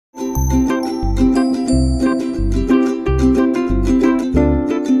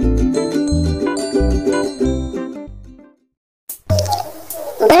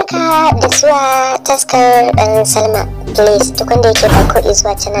haka da zuwa taskar Salma. Please duk wanda yake farko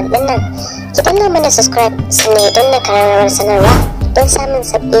izuwa channel din nan, ki danna mana subscribe sannan don na kararrawar sanarwa don samun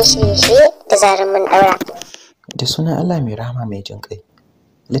sabbin shirye-shirye da zarar mun daura. Da sunan Allah mai rahama mai jin kai.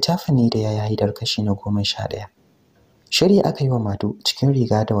 Littafin Nida Yaya Haydar kashi na 11. Shiri aka yi wa Matu cikin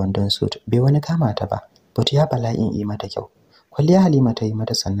riga da wandon suit, bai wani kama ta ba, but ya bala'in yi mata kyau. Kwalliya Halima ta yi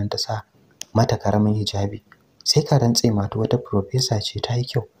mata sannan ta sa mata karamin hijabi. Sai ka rantse Matu wata professor ce, ta yi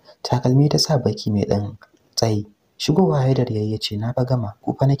kyau. Takalmi ta sa baki mai dan tsayi. Shigowa Haidar yayi yace na ba gama,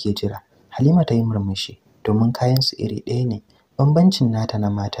 ku fa nake jira. Halima ta yi murmushi domin kayan su iri ɗaya ne. Bambancin nata na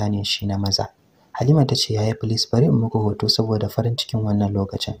mata ne, shi na maza. Halima ta ce yayi please bari in muku hoto saboda farin cikin wannan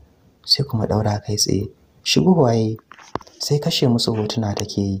lokacin. Sai kuma daura kai tsaye. Shigowa yayi sai kashe musu hotuna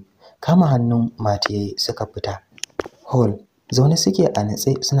take yi. Kama hannun Matu yayi suka fita hall. Zaune suke a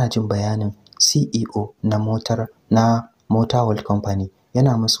natse suna jin bayanin CEO na Motor World Company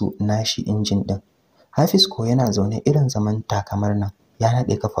yana musu nashi injin din. Hafiz ko yana zaune irin zaman takamar nan, ya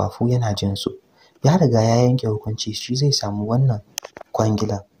nade kafafu yana jin su. Ya riga ya yanke hukunci shi zai samu wannan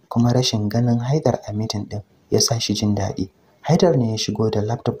kwangila, kuma rashin ganin Haidar a meeting din ya sa shi jin daɗi. Haidar ne ya shigo da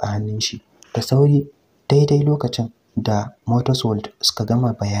laptop a hannun shi da sauri daidai lokacin da Motors World suka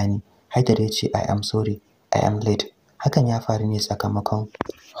gama bayani. Haidar ya ce I am sorry, I am late. Hakan ya faru ne sakamakon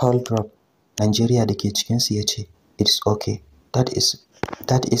hold drop. Nigeria da ke cikinsu ya ce it's okay, that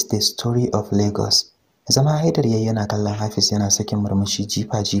is the story of Lagos. Zama Haidar yayi yana kallon Hafiz yana sakin murmushi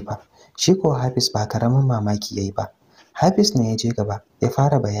jifa-jifa. Shi ko Hafiz ba karamin mamaki yayi ba. Hafiz ne ya je gaba ya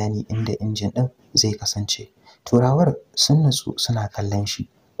fara bayani inda injin din zai kasance. Turawar sun nutsu suna kallon shi.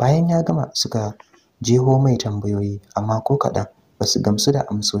 Bayan ya gama suka jeho mai tambayoyi amma ko kadan basu gamsu da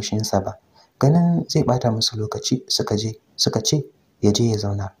amsoshinsa ba. Ganin zai bata musu lokaci suka ce ya je ya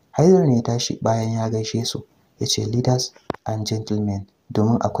zauna. Haidar ne ya tashi bayan ya gaishe su ya ce leaders and gentlemen,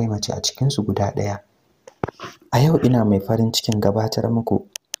 domin akwai mace a cikinsu guda ɗaya. A yau ina mai farin cikin gabatar muku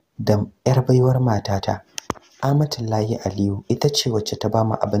da 'yar baiwar matata, Amatullahi Aliyu. Ita ce wacce ta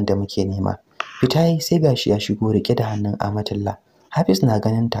bamu abin da muke nema. Fita yi sai gashi ya shigo rike da hannun Amatullah. Hafiz na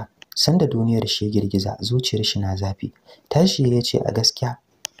ganin ta sanda duniyar shi ya girgiza, zuciyar shi na zafi. Tashi ya ce a gaskiya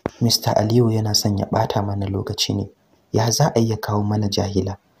Mr. Aliyu yana son ya bata mana lokaci ne. Ya za a iya kawo mana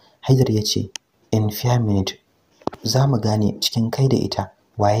jahila? Haidar ya ce in few minute za mu gane cikin kai da ita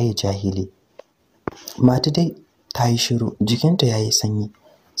waye jahili. Matu dai ta yi shiru, jikinta ya yi sanyi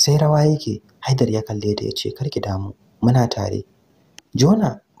sai rawa yake. Haidar ya kalle ta ya ce karki damu, muna tare.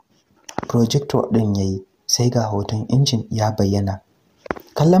 Jona projector din yayi sai ga hoton injin ya bayyana.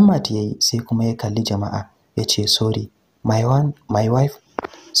 Kallon Matu yayi sai kuma ya kalli jama'a ya ce sorry my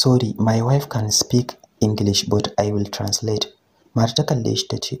wife can speak English but I will translate. Matu ta kalle shi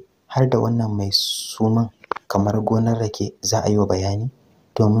ta ce har da wannan mai suman kamar gonar rake za a yi wa bayani,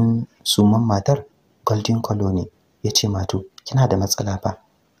 domin suman matar golden color ne. Ya ce Matu kina da matsala fa.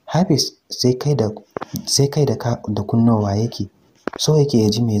 Hafiz sai kai da kunnowa yake so yake ya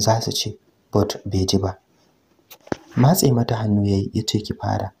ji me za su ce but bai ji ba. Matse mata hannu yayi ya ce ki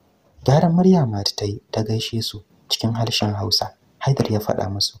fara. Gyaran murya Matu ta yi ta gaishe su cikin harshen Hausa. Haidar ya faɗa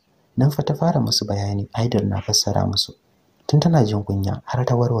musu. Nan fa ta fara musu bayani. Haidar na fassara musu. Tun tana jin kunya har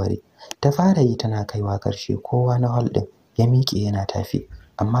ta warware. Ta fara yi tana kaiwa ƙarshe. Kowa na hall din ya miƙe yana tafi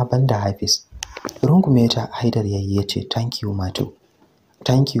amma banda Hafiz. Rungume ta Haidar yayi ya ce thank you Matu.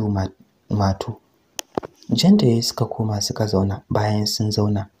 Thank you Matu. Janda yayi suka koma suka zauna. Bayan sun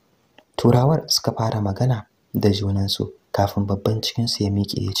zauna turawar suka fara magana da junansu kafin babban cikinsu ya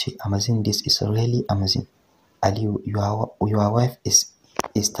miƙe ya ce amazing, this is really amazing. Aliyu, your wife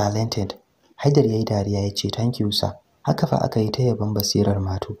is talented. Haidar yayi dariya ya ce thank you sir. Haka fa aka yi ta yaban basirar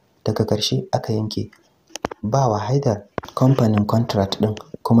Matu. Daga ƙarshe aka yanke ba wa Haidar kamfanin contract din,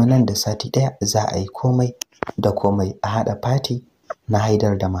 kuma nan da sati ɗaya za a yi komai da komai a haɗa party na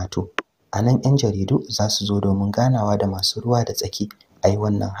Haidar da Matu. A nan 'yan jaridu za su zo domin ganawa da masu ruwa da tsaki a yi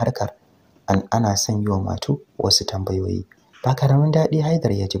wannan harkar. Ana son yi wa Matu wasu tambayoyi. Ba karamin daɗi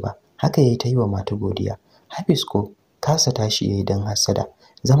Haidar ya ji ba. Haka yayi ta yi wa Matu godiya. Hafiz ko kasa tashi yayi dan hasada.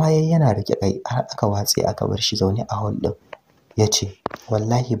 Zama yayi yana rike kai har aka watse aka bar shi zaune a hall din. Yace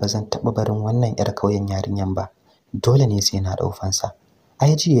wallahi bazan taba barin wannan yar kauyen yarinyan ba. Dole ne sai na dau fansa.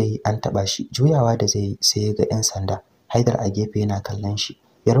 Ai ji yayi an taba shi, juyawa da zai sai ya ga 'yan sanda. Haidar a gefe yana kallon shi.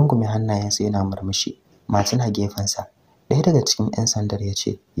 Ya rungume hannayensa yana murmushi. Matu na gefensa. Ɗaya daga cikin 'yan sandar ya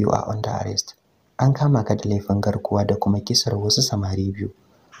ce you are under arrest. An kama ka da laifin garkuwa da kuma kisar wasu samari biyu.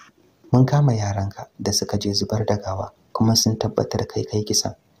 Mun kama yaranka da suka je zubar da gawa kuma sun tabbatar kai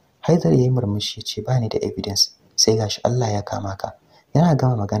kisan. Haidar yayi murmushi ya ce bani da evidence, sai gashi Allah ya kama ka. Yana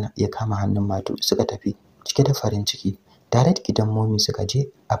gama magana ya kama hannun Matu suka tafi cike da farin ciki. direct gidan momi suka je.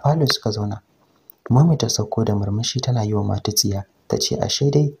 A falo suka zauna. Momi ta sauko da murmushi tana yi wa Matu tsiya. Ta ce ashe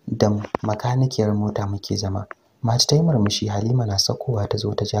dai da makanikiyar mota muke zama. Matu ta yi murmushi. Halima na saukowa ta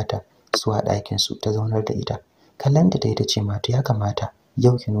zo ta ja ta zuwa ɗakin su ta zaunar da ita. Kallon da ta yi ta ce Matu ya kamata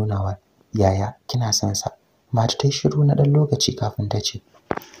yau ki nuna wa yaya kina son sa. Matu ta yi shiru na ɗan lokaci kafin ta ce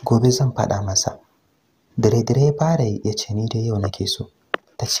gobe zan faɗa masa. Dire ya fara yi ya ce ni dai yau nake so.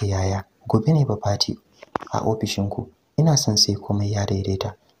 Ta ce yaya gobe ne ba fati a ofishinku. Ina son sai komai ya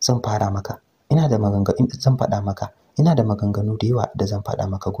daidaita. Zan faɗa maka ina da maganganu da yawa da zan faɗa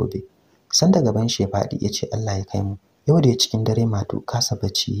maka gobe. Sanda gaban shi ya faɗi ya ce Allah ya kai mu. Yau da cikin dare Matu kasa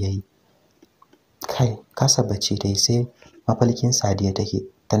bacci yayi. Kasa bacci dai sai mafalkin Sadiya take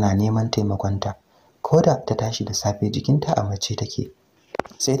tana neman taimakonta. Koda ta tashi da safe jikinta a mace take.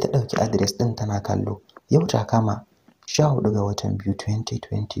 Sai ta ɗauki address ɗin tana kallo. Yau ta kama 14 ga watan 2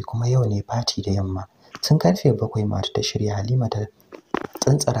 2020 kuma yau ne party da yamma. Tun karfe 7 Matu ta shirya. Halima ta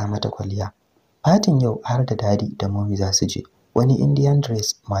tsantsara mata kwalliya. Fatin yau har da dadi da mommy za su je. Wani Indian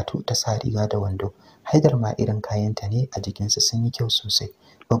dress Matu ta sa riga da wando. Haidar ma irin kayanta ne a jikinsa sun yi kyau sosai.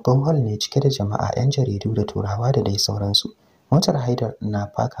 Babban hall ne cike da jama'a, 'yan jaridu da turawa da dai sauransu. Motar Haidar na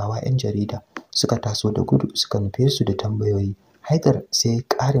fakawa 'yan jarida suka taso da gudu suka nufe su da tambayoyi. Haidar sai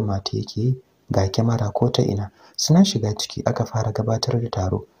ƙare Matu yake yi ga kyamara ko ta ina. Suna shiga ciki aka fara gabatar da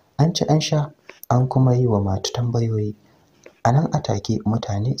taro. An ci an sha an kuma yi wa Matu tambayoyi. A nan a take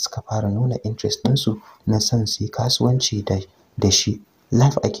mutane suka fara nuna interest ɗinsu na son su yi kasuwanci da shi.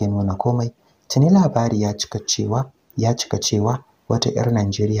 Live ake nuna komai. Tuni labari ya cika cewa wata 'yar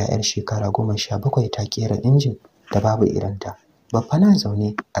Najeriya 'yar shekara 17 ta kera injin da babu irinta. Babba na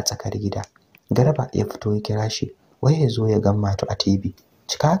zaune a tsakar gida. Garba ya fito ya kira shi wai ya zo ya ga Matu a TV.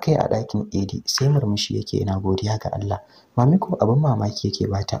 Cika kai a ɗakin Edi sai murmushi yake yana godiya ga Allah. Mami ko abin mamaki yake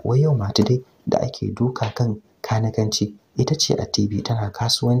bata wai yau Matu dai da ake duka kan kanikanci ita ce a TV tana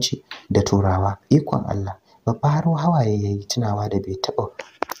kasuwanci da turawa. Ikon Allah. Babba har hawaye yayi tunawa da bai taɓa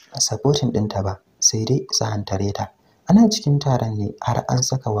supporting ɗinta ba sai dai sahantare ta. Ana cikin taron ne har an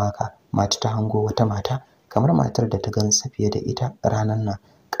saka waka. Matu ta hango wata mata kamar matar da ta gan safiye da ita ranan nan.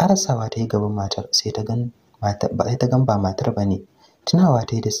 Karasawa ta yi gaban matar sai ta gan ba matar bane. Tunawa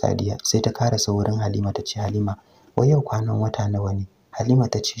ta yi da Sadiya sai ta karasa wurin Halima ta ce Halima wai yau kwanan wata nawa ne? Halima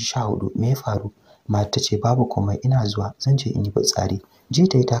ta ce 14. Me ya faru? Mata ce babu komai ina zuwa zan je in yi fitsari. Ji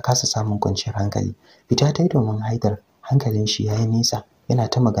ta yi ta kasa samun kwanciyar hankali. Fita ta yi domin Haidar hankalin shi yayi nisa yana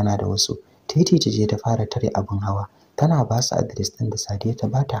ta magana da wasu. Titi ta je ta fara tare abin hawa. Tana ba su address ɗin da Sadiya ta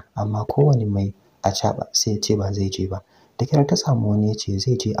bata amma kowane mai acaba sai ya ce ba zai je ba. Da kyar ta samu wani ya ce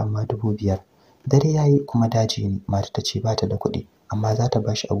zai je amma 5,000. Dare yayi kuma daji ne. Mata ta ce bata da kuɗi amma za ta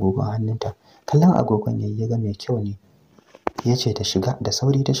bashi agogon hannunta. Kallon agogon yayi ya ga mai kyau ne. Ya ce ta shiga da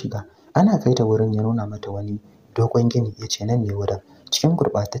sauri ta shiga. Ana kai ta wurin ya nuna mata wani dogon gini ya ce nan ne wurin. Cikin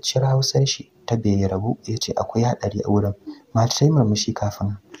gurɓatacciyar Hausar shi ta bai rabu ya ce akwai haɗari a wurin. Mata ta yi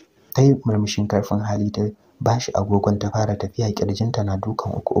murmushin karfin hali ta bashi agogon ta fara tafiya kirjinta na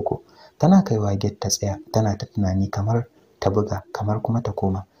dukan uku. Tana kaiwa gate ta tsaya tana ta tunani kamar ta buga kamar kuma ta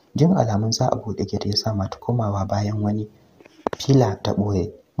koma. Jin alamun za a buɗe gate ya sa Mata komawa bayan wani fila ta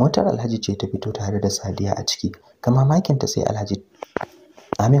ɓoye. Motar Alhaji ce ta fito tare da Sadiya a ciki. Kama makinta sai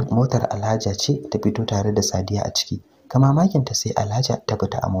motar Alhaja ce ta fito tare da Sadiya a ciki. Kama makinta sai Alhaja ta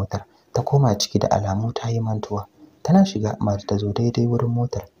fita a motar ta koma ciki da alamu ta yi mantuwa. Tana shiga Matu ta zo daidai wurin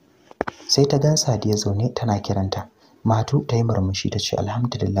motar. Sai ta gan Sadiya zaune tana kiranta. Matu ta yi murmushi ta ce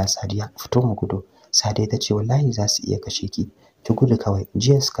alhamdulillah Sadiya fito mu gudu. Sadiya ta ce wallahi za su iya kashe ki. Ki gudu kawai.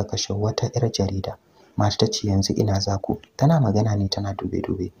 Jiya suka kashe wata 'yar jarida. Matu ta ce yanzu ina za ku? Tana magana ne tana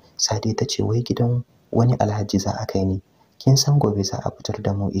dube. Sadiya ta ce wai gidan wani Alhaji za a kai ni. Kin san gobe za a fitar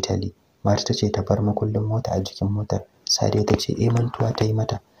da mu Italy. Matu ta ce ta bar makullin mota a jikin motar. Sadiya ta ce mantuwa ta yi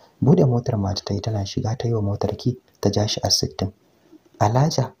mata. Bude motar Matu ta yi tana shiga ta yi wa motar ki ta ja shi a sittin.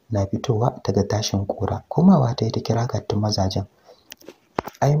 Alhaja na fitowa daga tashin kura. Komawa ta yi ta kira gattun mazajen.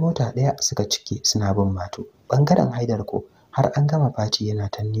 Ai mota ɗaya suka cike suna bin Matu. Bangaren Haidar ko har an gama faci yana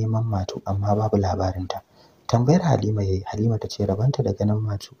ta neman Matu amma babu labarinta. Tambayar Halima yayi. Halima ta ce rabanta da ganin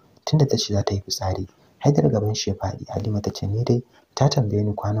Matu tunda ta ce za ta yi fitsari. Haidar gaban shi ya faɗi. Halima ta ce ni dai ta tambaye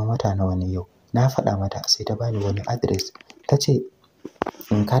ni kwanan wata nawa ne yau. Na faɗa mata sai ta bani wani address. Ta ce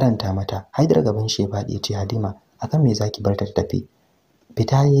in karanta mata. Haidar gaban shi ya faɗi ya ce Halima akan me zaki bar ta tafi?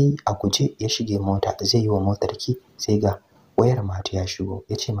 Fita yayi a guje ya shige mota zai yi wa motar ki sai ga wayar Matu ya shigo.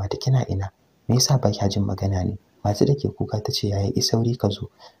 Ya ce Matu kina ina? Me yasa ba kya jin magana ne? Matu da ke kuka ta ce yaya isauri ka zo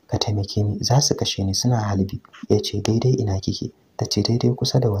ka taimake ni za su kashe ni suna halbi. Ya ce daidai ina kike? Ta ce daidai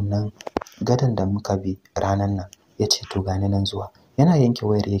kusa da wannan gadon da muka bi ranan nan. Ya ce to gani nan zuwa. Yana yanke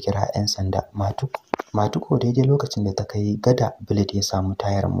wayar ya kira 'yan sanda. Matu Matuko daidai lokacin da ta kai gada Billet ya samu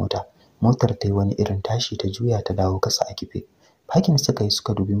tayar mota. Motar ta yi wani irin tashi ta juya ta dawo kasa a kife. Fakin suka yi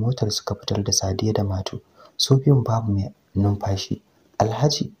suka dubi motar suka fitar da Sadiya da Matu. Su biyun babu mai numfashi.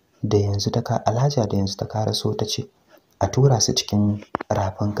 Alhaja da yanzu ta karaso ta ce a tura su cikin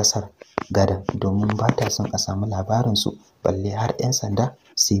rafin kasar gadan domin ba ta son a samu labarin su balle har 'yan sanda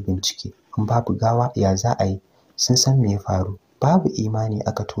su yi bincike. In babu gawa ya za a yi? Sun san me ya faru. Babu imani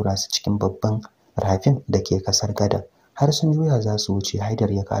aka tura su cikin babban rafin da ke kasar gadan. Har sun juya za su wuce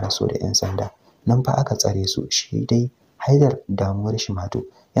Haidar ya karaso da 'yan sanda. Nan fa aka tsare su. Shi dai Haidar damuwar shi Mato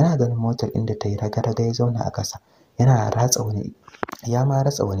yana ganin motar inda ta yi raga-raga ya zauna a kasa. Ya ma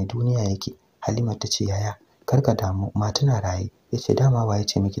ratsa wani duniya yake. Halima ta ce yaya kar ka damu Matu na raye. Ya ce dama wa ya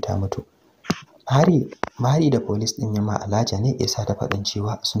ce miki ta mutu? Mari da polis din ya ma Alhaja ne ya sa ta faɗin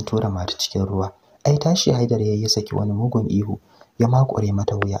cewa sun tura Matu cikin ruwa. Ai tashi Haidar ya saki wani mugun ihu ya makure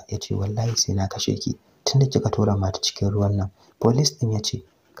mata wuya ya ce wallahi sai na kashe ki tunda kika tura Matu cikin ruwan nan. Polis din ya ce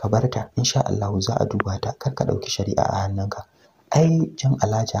ka bar ta insha Allah za a duba ta kar ka dauki shari'a a hannunka. Ai jan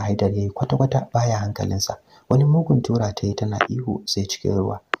Alhaji Haidar yayi kwata-kwata baya hankalinsa. Wani mugun tura ta yi tana ihu sai cikin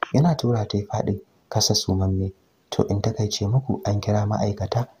ruwa. Yana tura ta yi faɗi kasa sumamme. To in takaice muku an kira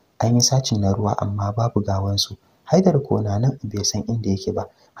ma'aikata an yi sacin na ruwa amma babu gawansu. Haidar ko na nan bai san inda yake ba.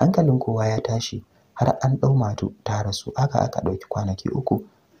 Hankalin kowa ya tashi har an ɗau Matu ta rasu aka ɗauki kwanaki 3.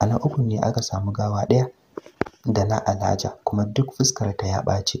 A na 3 ne aka samu gawa ɗaya da na Alhaja kuma duk fuskar ta ya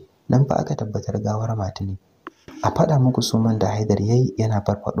ɓace. Nan fa aka tabbatar gawar Matu ne. A faɗa muku suman da Haidar yayi yana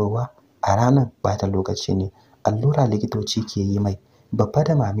farfadowa a ranar bata lokaci ne. Allura likitoci ke yi mai. Babba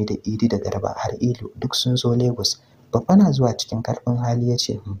da Mami da Idi da Garba har Ilu duk sun zo Lagos. Babba na zuwa cikin karfin hali ya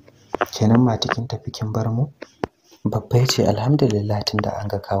ce kenan Matu kin tafi kin bar mu? Babba ya ce alhamdulillah tunda an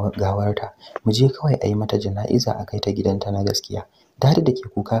ga gawarta mu je kawai a yi mata jana'iza a kai ta gidanta na gaskiya. Dadi da ke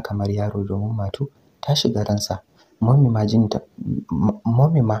kuka kamar yaro domin Matu ta shiga ransa. Mommy ma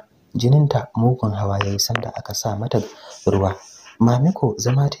jininta mugun hawa yayi sanda aka sa mata ruwa. Mami ko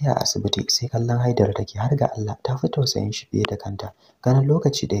zama ta a asibiti sai kallon Haidar take har ga Allah ta fi tausayin shi fiye da kanta. Ganin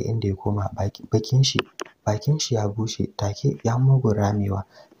lokaci ɗaya inda ya koma bakin shi ya bushe take ya mugun ramewa.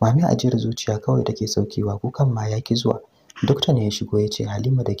 Mami ajiyar zuciya kawai take saukewa kukan ma yaki zuwa. Dokta ne ya shigo ya ce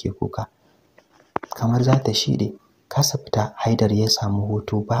Halima da ke kuka kamar za ta shide. Kasa fita Haidar ya samu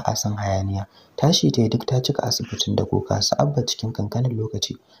hutu ba a san hayaniya. Tashi ta duk ta cika asibitin da kuka su Abba cikin kankanin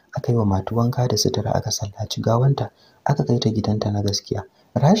lokaci aka yi wa Matu wanka da sutura aka sallaci gawanta aka kai ta gidanta na gaskiya.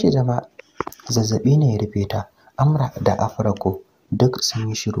 Rashi jama'a zazzabi ne ya rufe ta. Amra da Afrako duk sun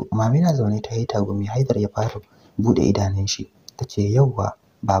yi shiru. Mami na zaune ta yi tagumi. Haidar ya fara bude idanun shi. Ta ce yauwa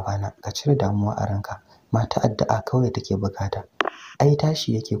babana ka cire damuwa a ranka. Mata addu'a kawai take bukata. Ai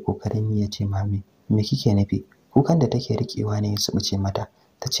tashi yake kokarin ya ce mami me kike nufi? Kukan da take rikewa ne ya subuce mata.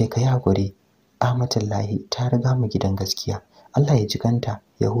 Ta ce kai hakuri Ahmatullahi ta riga mu gidan gaskiya. Allah ya jikanta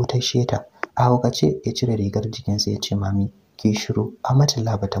ya hutashe ta. A hukace ya cire rigar jikinsa ya ce mami ki shiru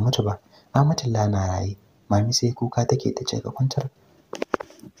Ahmatullah bata mutu ba. Ahmatullah na raye. Mami sai kuka take ta ce ka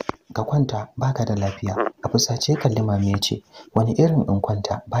kwanta baka da lafiya. A fusace kalli mami ya ce wani irin in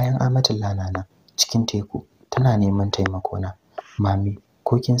kwanta bayan Ahmatullah na nan cikin teku tana neman taimako na. Mami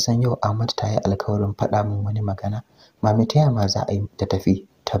ko kin san yau Ahmad ta yi alkawarin faɗa min wani magana? Mami ta yama za a yi ta tafi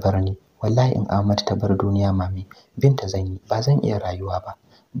ta bar ni? Wallahi in Ahmad ta bar duniya mami binta zan yi ba zan iya rayuwa ba.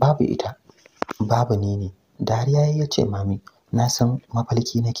 Babu ita babu ni ne. Dariya ya ce mami na san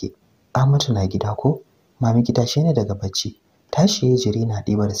mafalki nake. Ahmad na gida ko? Mami gida shine daga bacci. Tashi ya jiri na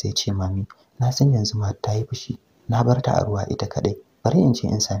ɗibar sai ce mami na san yanzu ma ta yi fushi na bar ta a ruwa ita kadai. Bari in je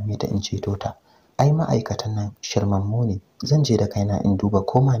in same ta in ceto ta. Ai ma'aikatan nan shirmammu ne. Zan je da kaina in duba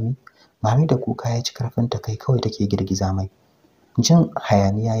ko mami da kuka ya ci karfin ta kai kawai take girgiza mai. Jin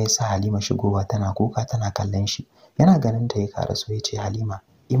hayaniya ya sa Halima shigowa tana kuka tana kallon shi. Yana ganin ta ya karaso ya ce Halima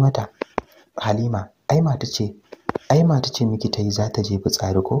ai mata ce miki ta yi za ta je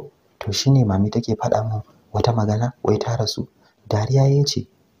fitsari ko? To shine mami take faɗa min wata magana wai ta rasu. Dariya ya ce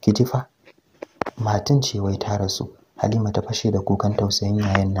ki ji fa matin ce wai ta rasu. Halima ta fashe da kukan tausayin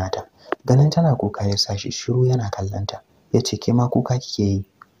yayan nata. Ganin tana kuka ya sa shi shiru yana kallanta. Ya ce ke ma kuka kike yi?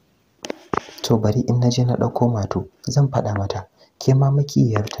 To bari in naje na ɗauko Matu zan faɗa mata ke ma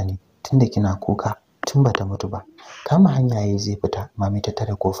makiyarta ne tunda kina kuka tun bata mutu ba. Kama hanya yayi zai fita mami ta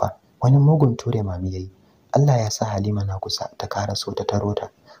tare kofa. Wani mugun ture mami yayi. Allah ya sa Halima na kusa ta karaso ta taro ta.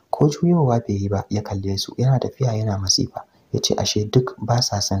 Ko juyowa bai yi ba ya kalle su yana tafiya yana masifa. Ya ce ashe duk ba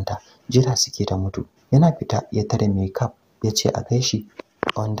sa santa jira suke ta mutu. Yana fita ya tare mai kaf ya ce a kai shi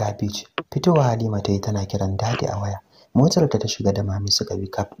on the beach. Fitowa Halima ta yi tana kiran dadi a waya. Motar ta shiga da mami suka bi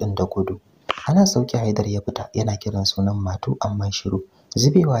kaf din da gudu. Ana sauke Haidar ya fita yana kiran sunan Matu amma shiru.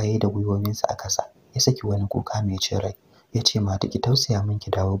 Zubewa yayi da gwiwominsa a kasa. ya saki wani kuka mai cin rai. Ya ce mata ki tausaya min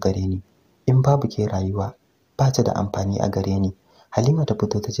ki dawo gare ni. In babu ke rayuwa ba ta da amfani a gare ni. Halima ta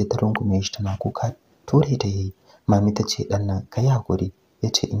fito ta ce ta rungume shi tana kuka. Ture ta yayi. Mami ta ce dan nan kai hakuri. Ya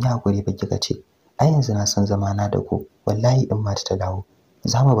ce in yi hakuri ba kika ce. A yanzu na san zamana da ku. Wallahi in mata ta dawo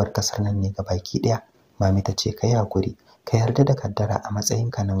za mu bar kasar nan ne gabaki daya. Mami ta ce kai hakuri. Ka yarda da kaddara a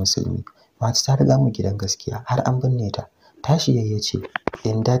matsayinka na musulmi. Mata ta riga mu gidan gaskiya har an binne ta. Tashi yayi ce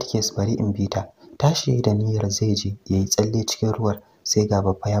in that case bari in bi ta. Tashi yayi da niyyar zai je yayi tsalle cikin ruwar sai ga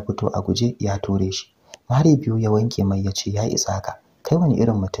babba ya fito a guje ya ture shi. Mari biyu ya wanke mai ya ce ya isa haka. Kai wani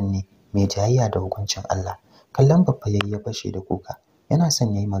irin mutum ne mai jayayya da hukuncin Allah. Kallon babba yayi ya fashe da kuka. Yana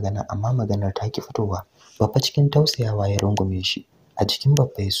son yayi magana amma maganar ta ki fitowa. Babba cikin tausayawa ya rungume shi. A jikin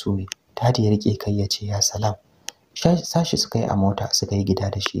babba ya sume. Tadi ya rike kai ya ce ya salam. Sashi suka yi a mota suka yi gida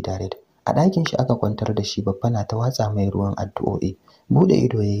da shi direct. A ɗakin shi aka kwantar da shi babba na ta watsa mai ruwan addu'o'i. Bude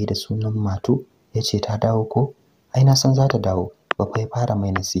ido yayi da sunan Matu ya ce ta dawo ko? Ai na san za ta dawo. Babba ya fara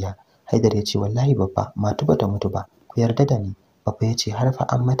mai nasiha. Haidar ya ce wallahi babba Matu bata mutu ba. Ku yarda da ni. Babba ya ce har fa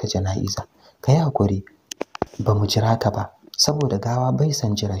an mata jana'iza. Kai hakuri ba mu jira ka ba saboda gawa bai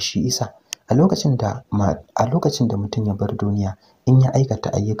san jira shi isa. A lokacin da mutum ya bar duniya in ya aikata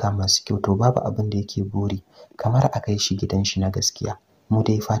ayyuka masu kyau to babu abin da yake buri kamar a kai shi gidan shi na gaskiya. Mu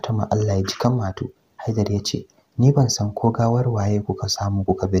dai Fatima Allah ya ji kan Matu. Haidar ya ce ni ban san ko gawar waye kuka samu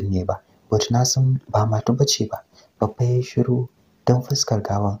kuka binne ba but na san ba Matu bace ba. Babba ya shiru don fuskar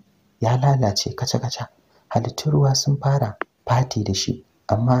gawan ya lalace kaca-kaca. Halittun ruwa sun fara fati da shi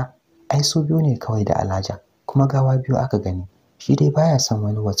amma ai su biyu ne kawai da Alhaja kuma gawa biyu aka gani. Shi dai baya son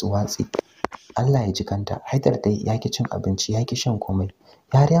wani watsi Allah ya ji kanta. Haidar dai ya ki cin abinci ya ki shan komai.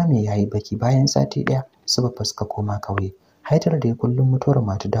 Yariya mai yayi baki bayan sati daya su ba suka koma kauye. Haidar dai kullum mutuwar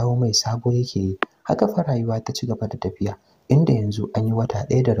Matu dawo mai sabo yake yi. Haka fa rayuwa ta ci gaba da tafiya inda yanzu an yi wata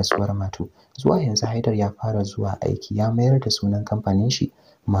ɗaya da rasuwar Matu. Zuwa yanzu Haidar ya fara zuwa aiki ya mayar da sunan kamfanin shi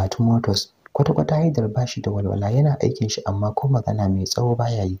Matu Motors. Kwata-kwata Haidar ba shi da walwala yana aikin shi amma ko magana mai tsawo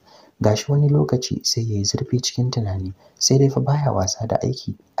baya yi. Gashi wani lokaci sai yayi zurfi cikin tunani sai dai fa baya wasa da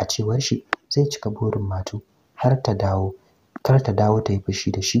aiki. A cewar shi zai cika burin Matu har ta dawo kar ta dawo ta yi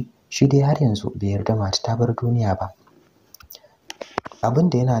fushi da shi. Shi dai har yanzu bai yarda Matu ta bar duniya ba. Abin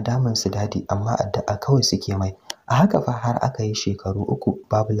da yana damun su dadi amma addu'a kawai suke mai. A haka fa har aka yi shekaru 3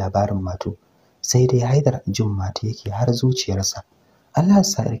 babu labarin Matu. Sai dai Haidar jin Matu yake har zuciyarsa. Allah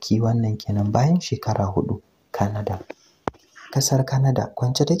sarki wannan kenan bayan shekara 4 Canada. Kasar Canada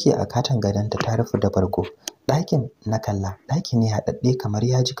kwance take a katon gadonta ta rufe da bargo. Ɗakin na kalla ɗaki ne haɗaɗɗe kamar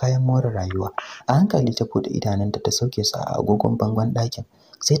ya ji kayan more rayuwa. A hankali ta buɗe idanunta ta sauke su a agogon bangon ɗakin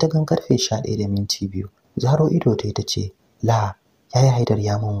sai ta gan karfe 11:02. Zaro ido ta ce la yayi Haidar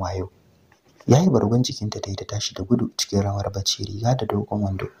ya mun wayo. Yayi bargon jikinta ta yi ta tashi da gudu cikin rawar bacci riga da dogon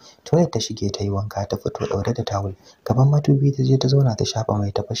wando. Toilet ta shige ta yi wanka ta fito daure da tawul. Gaban matubi ta je ta zauna ta shafa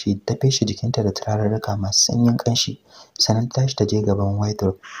mai ta feshe jikinta da turarurruka masu sanyin kanshi. Sannan ta tashi ta je gaban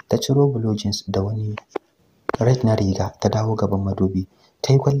wardrobe ta ciro blue jeans da wani red na riga ta dawo gaban madubi.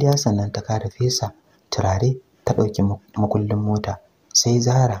 Ta yi kwalliya sannan ta kara fesa turare ta ɗauki makullin mota. Sai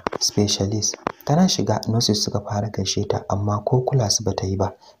Zara specialist tana shiga nurses suka fara gaishe ta amma ko kula su bata yi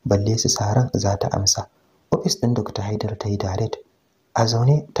ba balle su saran za ta amsa. Office din Dr. Haidar ta yi direct. A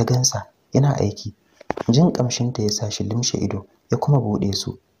zaune ta gansa yana aiki. Jin kamshin ta yasa shi limshe ido ya kuma bude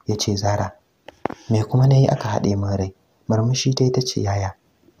su yace Zara me kuma nayi aka hade min rai. Murmushi ta ce yaya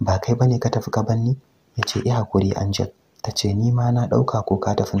ba kai bane ka tafi ka banni? Yace eh hakuri Angel. Tace ni ma na dauka ko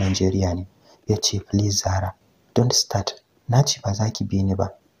ka tafi Nigeria ne. Yace please Zara don't start. Naci ba za ki bi ni ba.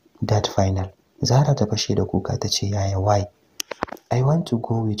 That final. Zara ta fashe da kuka ta ce yaya why? I want to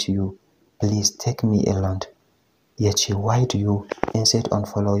go with you. Please take me along. Ya ce why do you insist on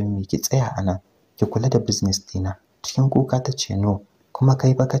following me? Ki tsaya anan. Ki kula da business dina. Cikin kuka ta ce no. Kuma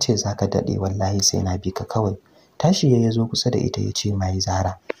kai ba kace zaka dade wallahi sai na bi ka kawai. Tashi ya zo kusa da ita ya ce mai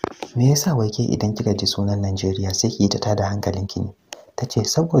Zara. Me yasa wai ke idan kika ji sunan Najeriya sai ki yi ta tada hankalinki ne? Tace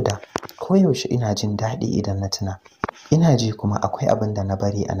saboda koyaushe ina jin daɗi idan na tuna. Ina ji kuma akwai abin da na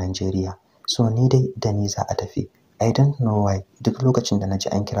bari a Najeriya. So ni dai da ni za a tafi. I don't know why duk lokacin da naji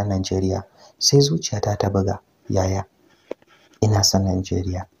an kira Najeriya sai zuciyata ta buga. Yaya ina son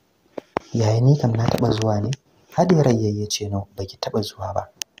Najeriya. Yaya ni kam na taba zuwa ne? Hadi rayayye ce no baki taba zuwa ba.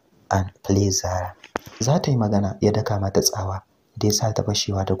 And please Zara. Za ta yi magana ya daka mata tsawa da yasa ta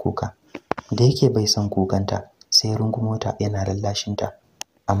fashewa da kuka. Da yake bai san kukanta sai rungumo ta yana lallashin ta.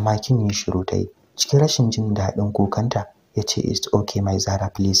 Amma kin yi shiru tai. Cikin rashin jin daɗin kukanta ya ce it's okay my Zara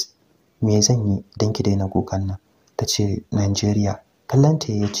please. Me zan yi don ki daina kukan nan? Ta ce Nigeria.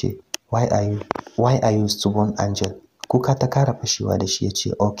 Kallanta ya ce why are you stubborn angel? kuka ta kara fashewa da shi. Ya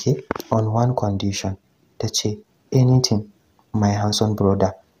ce okay, on one condition. Ta ce anything my handsome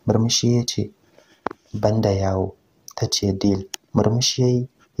brother. Murmushi ya ce banda yawo. Ta ce deal. Murmushi yayi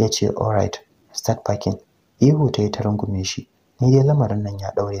ya ce alright, start packing. Ihu ta yi ta rungume shi. Ni dai lamarin nan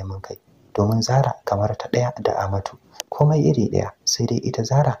ya daure min kai, domin Zara kamar ta daya da Amatu, komai iri daya, sai dai ita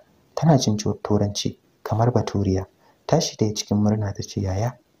Zara tana jin turanci kamar baturiya. Tashi da cikin murna ta ce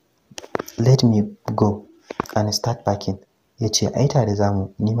yaya, let me go and start packing. Ya ce ai tare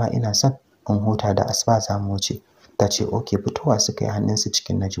zamu, ni ma ina son in huta, da asuba zamu wuce. Ta ce okay. Fitowa suka yi hannunsu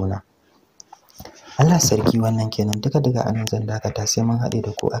cikin na juna. Allah sarki, wannan kenan. Duka anan zan dakata, sai mun haɗe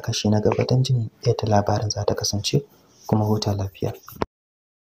da ku a kashi na gaba don jin yadda labarin za ta kasance. Kuma huta lafiya.